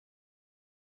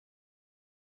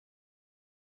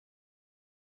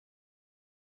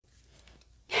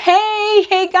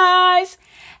Hey guys.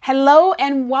 Hello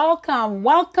and welcome.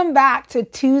 Welcome back to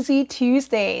Tuzee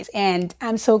Tuesdays. And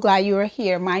I'm so glad you are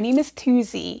here. My name is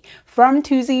Tuzee from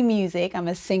Tuzeemusic. I'm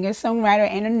a singer, songwriter,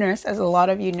 and a nurse, as a lot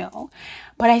of you know.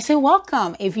 But I say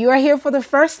welcome. If you are here for the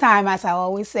first time, as I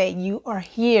always say, you are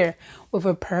here with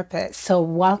a purpose. So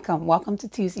welcome. Welcome to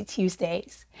Tuzee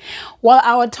Tuesdays. Well,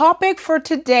 our topic for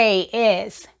today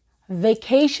is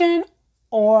vacation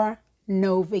or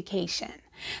no vacation.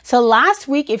 So last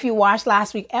week, if you watched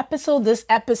last week's episode, this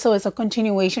episode is a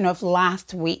continuation of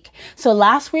last week. So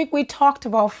last week we talked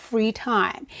about free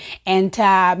time and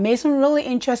made some really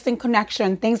interesting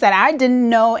connection, things that I didn't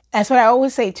know. That's what I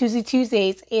always say, Tuzee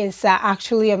Tuesdays is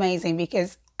actually amazing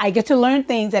because I get to learn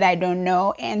things that I don't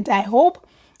know, and I hope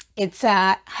it's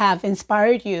have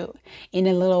inspired you in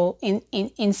a little,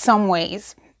 in some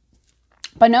ways.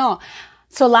 But no,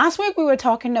 so last week we were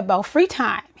talking about free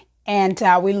time. And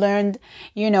we learned,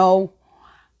 the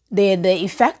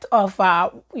effect of,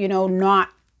 not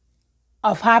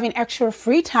of having extra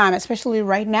free time, especially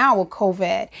right now with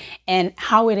COVID, and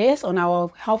how it is on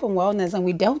our health and wellness. And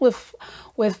we dealt with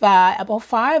about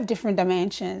 5 different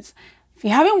dimensions. If you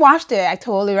haven't watched it, I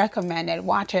totally recommend it.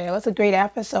 Watch it. It was a great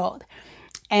episode.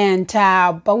 And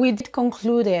but we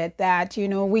concluded that,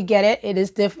 we get it. It is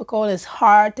difficult. It's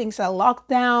hard. Things are locked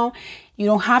down. You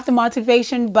don't have the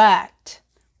motivation, but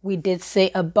we did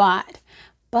say a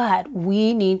but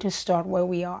we need to start where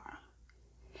we are.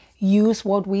 Use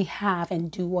what we have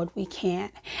and do what we can.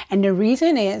 And the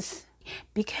reason is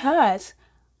because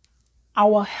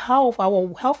our health and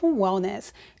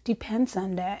wellness depends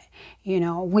on that.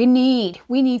 We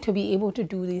need to be able to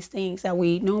do these things that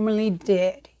we normally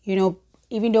did,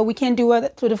 even though we can't do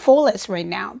it to the fullest right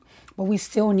now, but we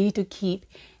still need to keep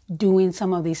doing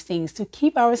some of these things to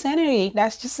keep our sanity.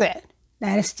 That's just it.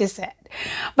 That is just it.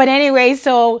 But anyway,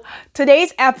 so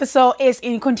today's episode is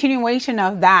in continuation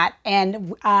of that.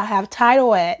 And I have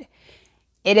titled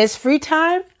it is free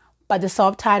time, but the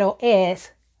subtitle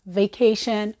is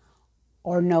vacation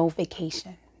or no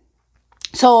vacation.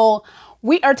 So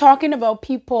we are talking about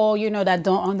people, that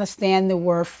don't understand the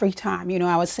word free time.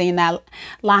 I was saying that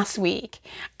last week.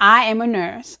 I am a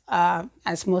nurse,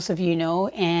 as most of you know.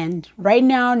 And right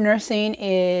now, nursing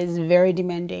is very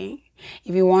demanding.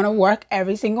 If you want to work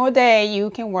every single day,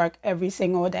 you can work every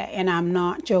single day. And I'm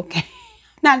not joking.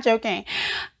 Not joking.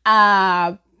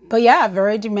 But yeah,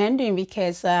 very demanding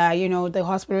because, the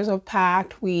hospitals are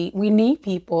packed. We need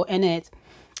people, and it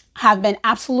have been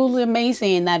absolutely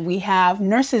amazing that we have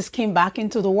nurses came back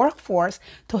into the workforce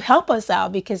to help us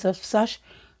out because of such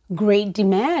great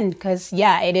demand. Because,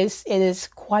 yeah, it is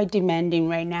quite demanding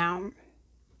right now.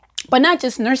 But not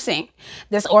just nursing.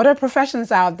 There's other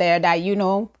professions out there that,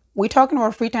 we're talking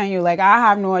about free time. You're like, I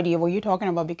have no idea what you're talking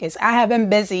about because I have been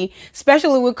busy,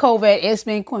 especially with COVID. It's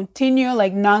been continual,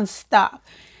 like nonstop,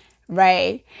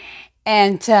 right?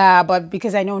 And but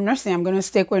because I know nursing, I'm going to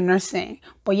stick with nursing.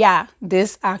 But yeah,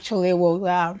 this actually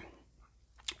will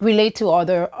relate to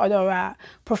other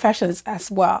professions as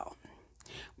well.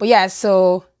 But yeah,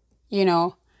 so,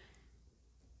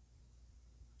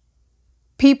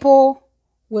 people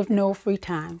with no free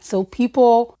time. So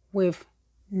people with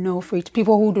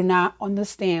people who do not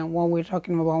understand what we're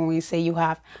talking about when we say you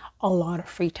have a lot of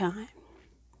free time.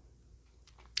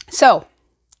 So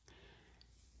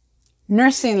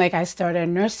nursing, like I started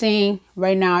nursing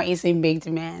right now is in big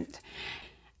demand.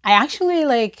 I actually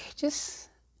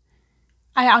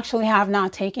have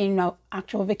not taken no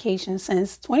actual vacation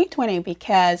since 2020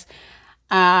 because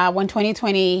when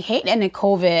 2020 hit and the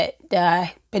COVID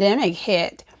epidemic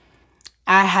hit,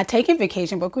 I had taken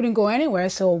vacation but couldn't go anywhere.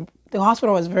 So the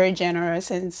hospital was very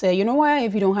generous and said, you know what,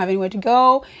 if you don't have anywhere to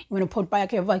go, you want to put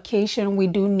back your vacation, we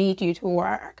do need you to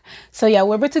work. So yeah,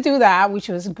 we're able to do that, which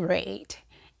was great.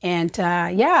 And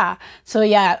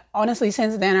honestly,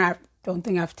 since then, I don't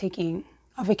think I've taken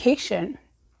a vacation.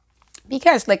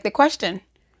 Because like the question,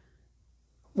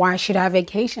 why should I have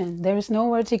vacation? There is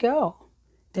nowhere to go.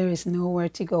 There is nowhere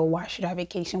to go. Why should I have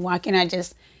vacation? Why can't I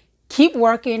just keep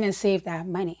working and save that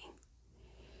money?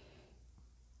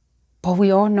 But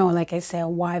we all know, like I said,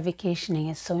 why vacationing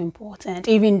is so important,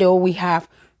 even though we have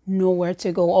nowhere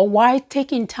to go, or why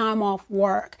taking time off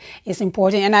work is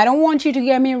important. And I don't want you to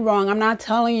get me wrong. I'm not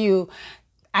telling you,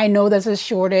 I know there's a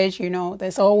shortage,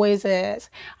 there's always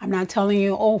is. I'm not telling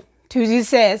you, oh, Tuzee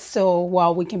says, so,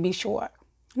 well, we can be short.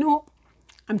 No,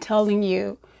 I'm telling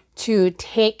you to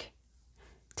take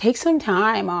some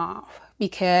time off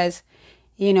because,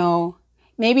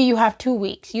 maybe you have 2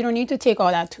 weeks. You don't need to take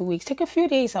all that 2 weeks. Take a few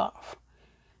days off.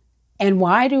 And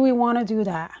why do we want to do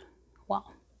that?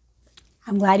 Well,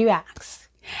 I'm glad you asked.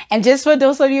 And just for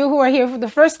those of you who are here for the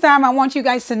first time, I want you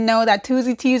guys to know that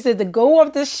Tuzee Tuesday, the goal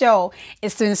of this show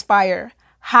is to inspire,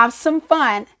 have some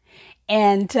fun,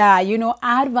 and,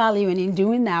 add value. And in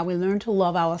doing that, we learn to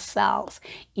love ourselves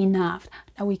enough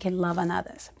that we can love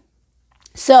others.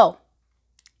 So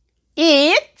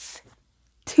it's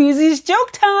Tuzee's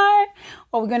joke time.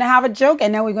 Well, we're going to have a joke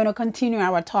and then we're going to continue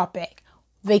our topic.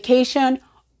 Vacation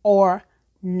or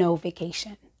no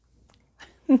vacation.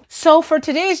 So for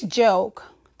today's joke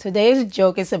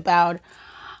is about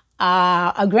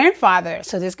a grandfather.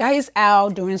 So this guy is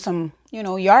out doing some,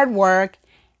 yard work,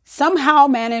 somehow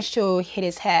managed to hit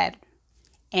his head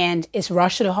and is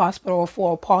rushed to the hospital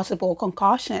for a possible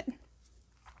concussion.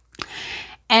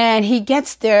 And he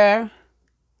gets there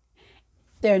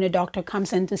and the doctor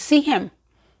comes in to see him.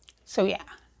 So yeah,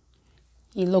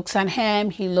 he looks at him,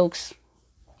 he's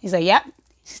like, yep,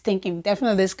 he's thinking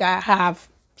definitely this guy have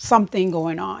something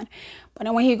going on. But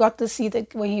then when he got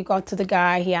to the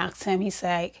guy, he asked him, he's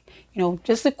like,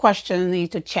 just a question,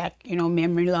 need to check,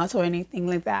 memory loss or anything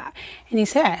like that. And he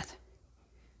said,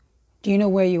 do you know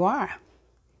where you are?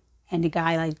 And the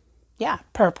guy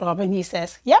perked up and he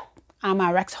says, yep, I'm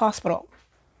at Rex Hospital.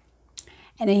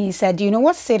 And then he said, do you know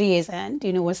what city is in? Do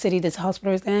you know what city this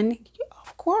hospital is in?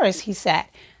 Of course, he said.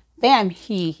 Bam,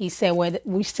 he said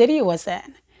which city it was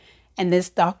in. And this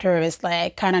doctor is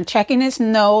like kind of checking his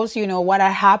notes, what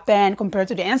had happened compared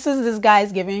to the answers this guy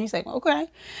is giving. He's like, okay.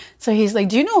 So he's like,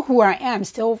 do you know who I am?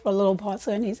 Still for a little pause.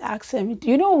 And he's asked him, do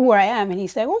you know who I am? And he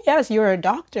said, oh, yes, you're a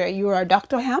doctor. You are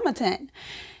Dr. Hamilton.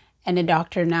 And the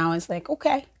doctor now is like,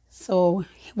 okay. So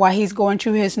while he's going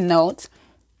through his notes,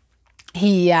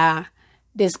 while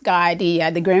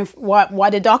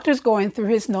the doctor's going through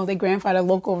his note, the grandfather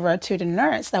looked over to the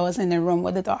nurse that was in the room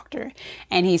with the doctor.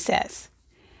 And he says,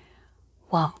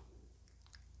 well,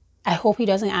 I hope he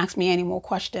doesn't ask me any more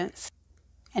questions.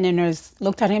 And the nurse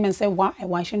looked at him and said, why?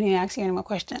 Why shouldn't he ask you any more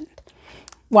questions?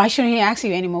 Why shouldn't he ask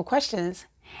you any more questions?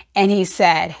 And he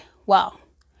said, well,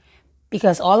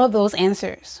 because all of those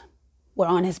answers were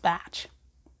on his badge.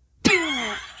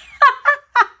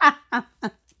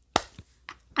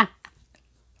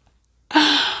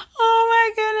 Oh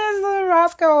my goodness, the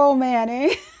Roscoe old man,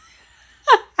 eh?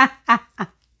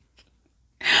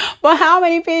 But how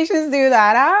many patients do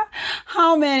that, huh?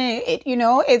 How many?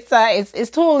 It's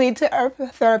totally a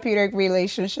therapeutic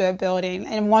relationship building.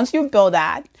 And once you build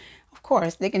that, of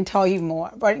course, they can tell you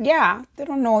more. But yeah, they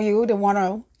don't know you. They want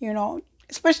to,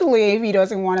 especially if he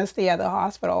doesn't want to stay at the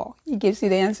hospital. He gives you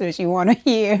the answers you want to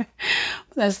hear.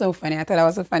 That's so funny. I thought that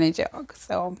was a funny joke.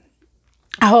 So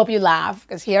I hope you laugh,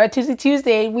 because here at Tuzee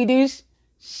Tuesday, we do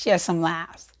share some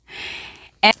laughs.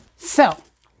 And so,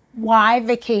 why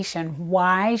vacation?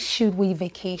 Why should we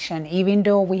vacation even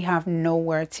though we have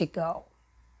nowhere to go?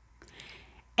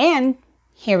 And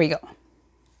here we go.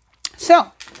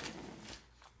 So,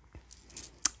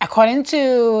 according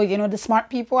to, the smart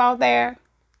people out there,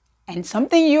 and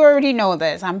something you already know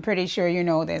this, I'm pretty sure you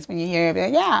know this when you hear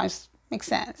it, yeah, it makes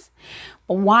sense.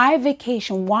 But why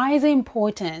vacation? Why is it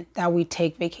important that we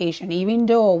take vacation even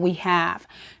though we have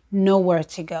nowhere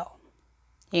to go?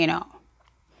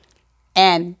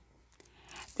 And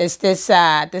there's this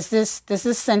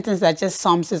sentence that just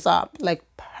sums this up like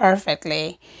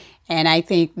perfectly, and I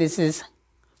think this is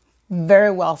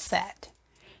very well said.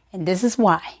 And this is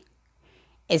why.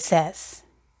 It says,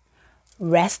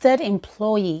 rested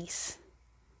employees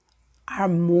are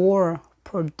more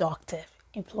productive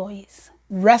employees.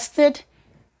 Rested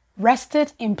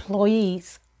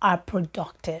employees are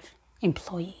productive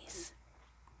employees.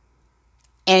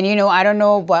 And, I don't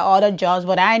know about other jobs,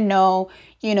 but I know,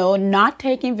 not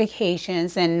taking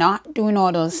vacations and not doing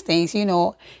all those things,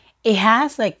 it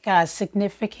has like a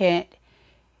significant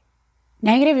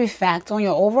negative effect on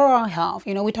your overall health.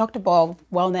 We talked about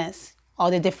wellness, all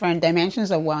the different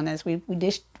dimensions of wellness.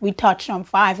 We touched on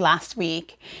 5 last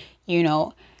week,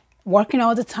 working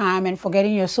all the time and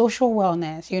forgetting your social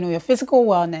wellness, your physical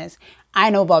wellness. I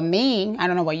know about me, I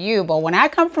don't know about you, but when I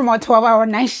come from a 12-hour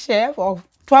night shift or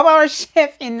 12-hour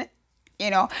shift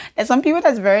there's some people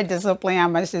that's very disciplined. I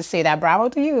must just say that. Bravo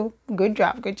to you. Good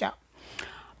job.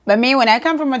 But me, when I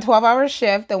come from a 12-hour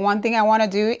shift, the one thing I want to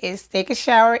do is take a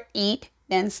shower, eat,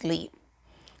 then sleep.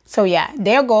 So yeah,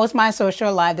 there goes my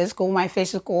social life. There's go my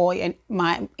physical and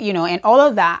my, and all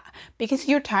of that, because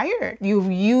you're tired. You've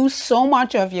used so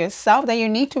much of yourself that you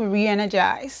need to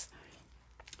re-energize.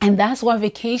 And that's why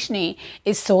vacationing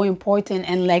is so important.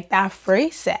 And like that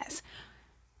phrase says,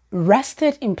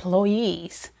 rested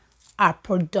employees are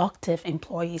productive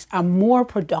employees, are more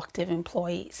productive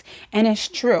employees. And it's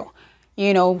true.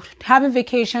 Having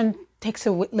vacation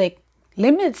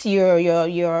limits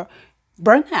your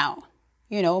burnout.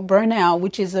 you know, burnout,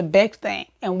 which is a big thing.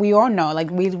 And we all know, like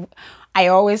I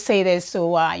always say this to,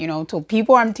 you know, to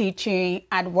people I'm teaching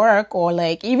at work, or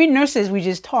like even nurses, we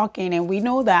just talking, and we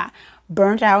know that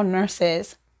burnt out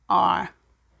nurses are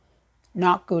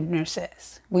not good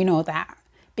nurses. We know that,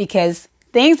 because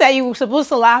things that you were supposed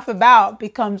to laugh about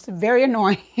becomes very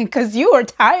annoying because you are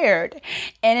tired.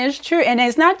 And it's true. And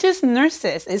it's not just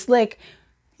nurses. It's like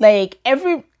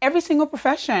every single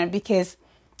profession, because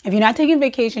if you're not taking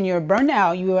vacation, you're burned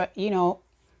out. You are, you know,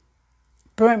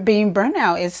 being burnt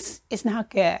out is not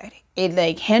good. It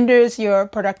like hinders your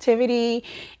productivity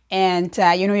and,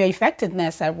 you know, your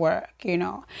effectiveness at work, you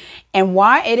know. And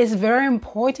why it is very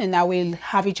important that we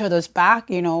have each other's back,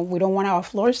 you know. We don't want our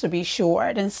floors to be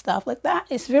short and stuff like that.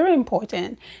 It's very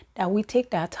important that we take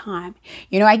that time.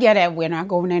 You know, I get it. We're not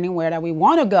going anywhere that we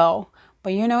want to go.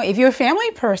 But, you know, if you're a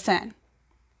family person,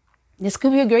 this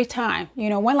could be a great time. You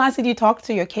know, when last did you talk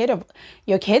to your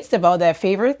kids about their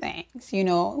favorite things? You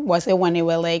know, was it when they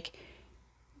were like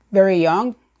very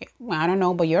young? I don't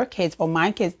know about your kids, but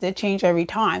my kids did change every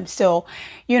time. So,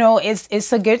 you know,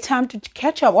 it's a good time to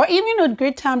catch up, or even a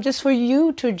good time just for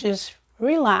you to just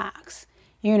relax.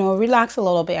 You know, relax a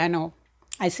little bit. I know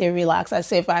I say relax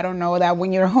as if I don't know that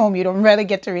when you're home, you don't really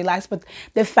get to relax. But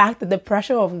the fact that the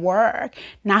pressure of work,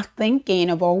 not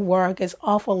thinking about work is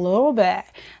off a little bit,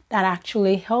 that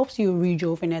actually helps you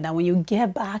rejuvenate. That when you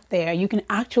get back there, you can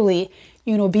actually,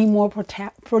 you know, be more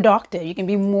productive. You can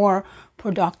be more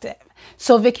productive.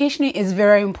 So vacationing is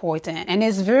very important, and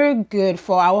it's very good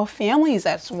for our families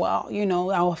as well. You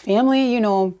know, our family, you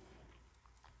know,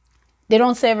 they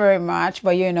don't say very much,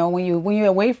 but you know, when you're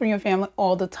away from your family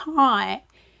all the time,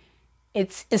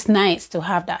 it's nice to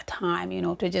have that time, you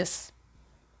know, to just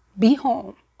be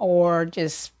home or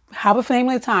just have a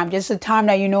family time, just a time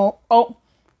that, you know, oh,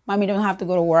 mommy don't have to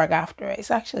go to work after. It's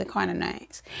actually kind of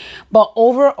nice. But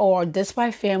overall,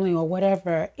 despite family or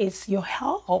whatever, it's your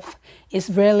health. It's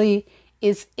really,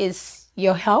 it's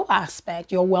your health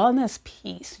aspect, your wellness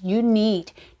piece. You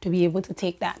need to be able to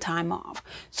take that time off.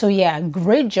 So yeah,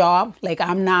 great job. Like,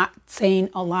 I'm not saying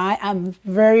a lie. I'm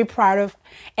very proud of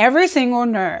every single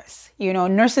nurse. You know,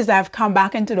 nurses that have come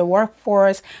back into the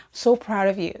workforce, so proud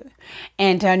of you.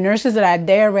 And nurses that are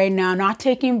there right now, not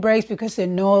taking breaks because they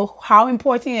know how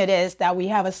important it is that we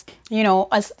have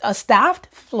a staffed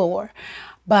floor.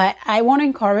 But I want to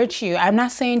encourage you. I'm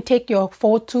not saying take your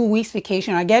full 2 weeks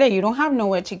vacation. I get it. You don't have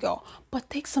nowhere to go, but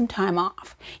take some time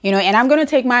off, you know. And I'm going to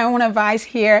take my own advice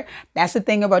here. That's the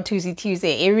thing about Tuzee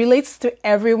Tuesday. It relates to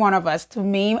every one of us, to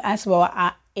me as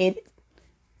well.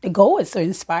 The goal is to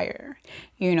inspire,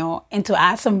 you know, and to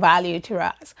add some value to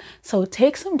us. So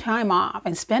take some time off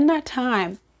and spend that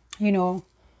time, you know,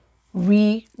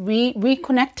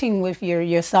 reconnecting with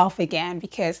yourself again,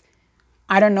 because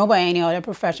I don't know about any other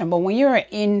profession, but when you're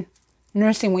in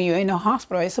nursing, when you're in a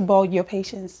hospital, it's about your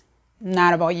patients,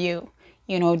 not about you.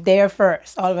 You know, they're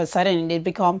first. All of a sudden, they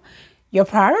become your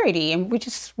priority, and which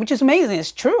is amazing.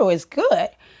 It's true. It's good.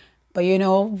 But, you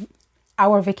know,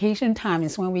 our vacation time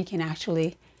is when we can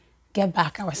actually get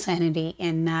back our sanity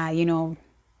and, you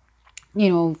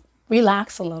know,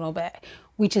 relax a little bit,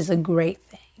 which is a great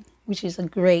thing, which is a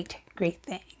great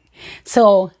thing.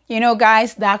 So, you know,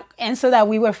 guys, that answer that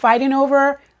we were fighting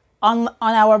over on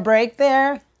our break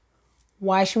there,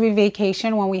 why should we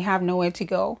vacation when we have nowhere to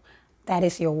go? That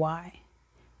is your why.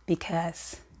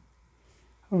 Because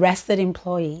rested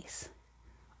employees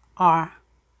are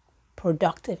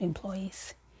productive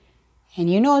employees. And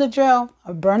you know the drill,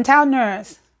 a burnt out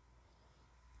nurse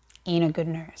ain't a good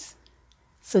nurse.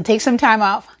 So take some time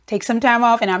off. Take some time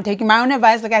off. And I'm taking my own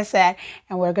advice, like I said,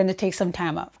 and we're going to take some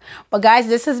time off. But guys,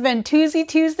 this has been Tuzee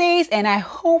Tuesdays, and I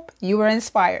hope you were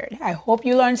inspired. I hope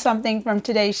you learned something from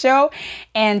today's show.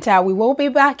 And we will be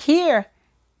back here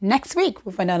next week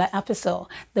with another episode.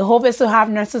 The hope is to have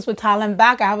Nurses with Talent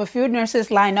back. I have a few nurses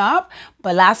lined up,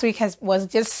 but last week was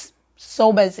just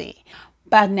so busy.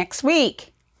 But next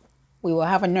week, we will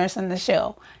have a nurse on the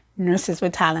show. Nurses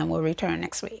with Talent will return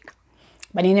next week.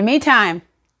 But in the meantime,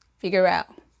 figure out,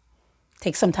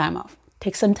 take some time off.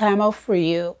 Take some time off for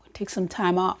you. Take some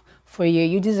time off for you.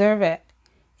 You deserve it.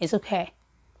 It's okay.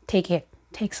 Take it.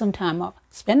 Take some time off.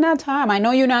 Spend that time. I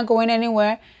know you're not going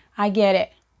anywhere. I get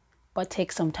it. But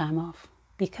take some time off,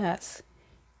 because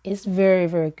it's very,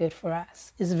 very good for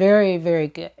us. It's very, very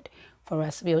good for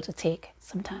us to be able to take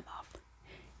some time off.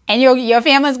 And your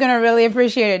family's going to really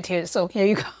appreciate it too. So here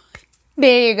you go.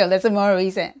 There you go. That's more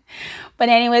reason. But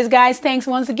anyways, guys, thanks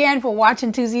once again for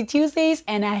watching Tuzee Tuesdays,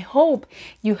 and I hope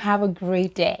you have a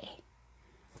great day.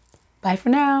 Bye for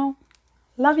now.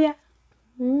 Love ya.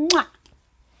 Mwah.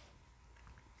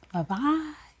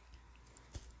 Bye-bye.